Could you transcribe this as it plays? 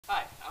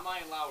Hi, I'm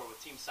Lauer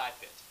with Team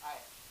Sci-Fit. Hi,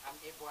 I'm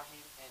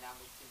Ibrahim and I'm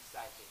with Team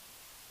Sci-Fit.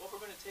 What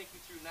we're going to take you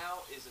through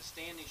now is a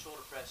standing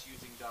shoulder press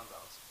using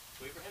dumbbells.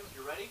 So Ibrahim, if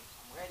you're ready,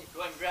 I'm ready.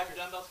 go ahead and grab your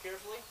dumbbells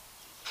carefully.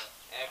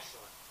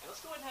 Excellent. And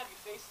let's go ahead and have you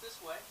face this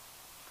way.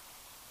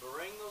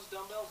 Bring those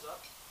dumbbells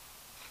up.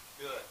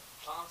 Good.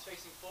 Palms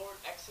facing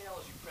forward. Exhale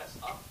as you press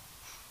up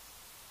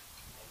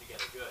and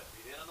together. Good.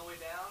 Breathe in on the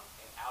way down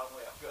and out on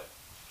the way up. Good.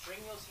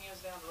 Bring those hands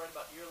down to right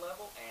about ear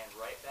level and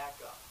right back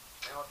up.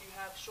 Now, if you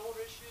have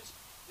shoulder issues,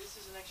 this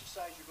is an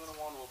exercise you're going to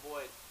want to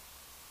avoid.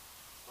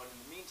 But in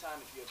the meantime,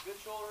 if you have good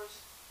shoulders,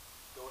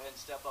 go ahead and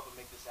step up and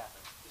make this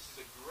happen. This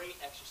is a great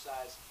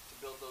exercise to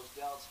build those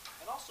delts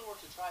and also work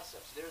the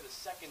triceps. They're the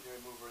secondary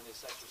mover in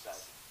this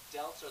exercise.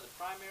 Delts are the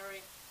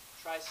primary,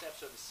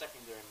 triceps are the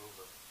secondary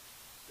mover.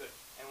 Good.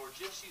 And we're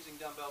just using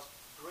dumbbells.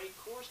 Great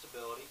core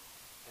stability,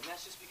 and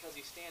that's just because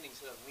he's standing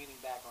instead of leaning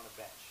back on a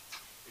bench.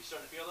 Are you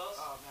starting to feel those?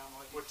 Oh, man,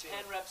 we're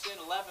 10 reps in,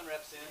 11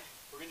 reps in.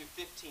 We're going to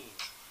do 15.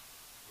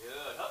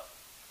 Good. Up.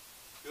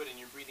 Good, and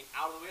you're breathing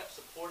out of the way up,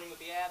 supporting with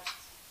the abs.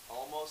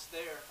 Almost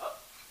there.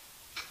 Up.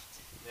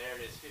 There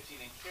it is, 15,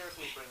 and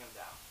carefully bring them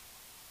down.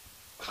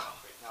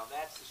 Great. Now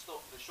that's the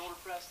shoulder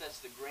press.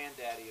 That's the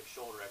granddaddy of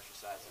shoulder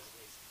exercises.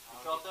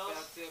 You felt those?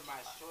 My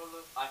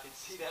shoulder. I can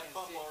see that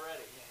pump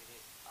already. Yeah, it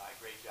is. All right,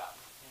 great job.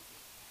 Thank you.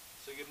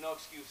 So you have no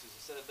excuses.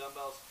 Instead of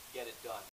dumbbells, get it done.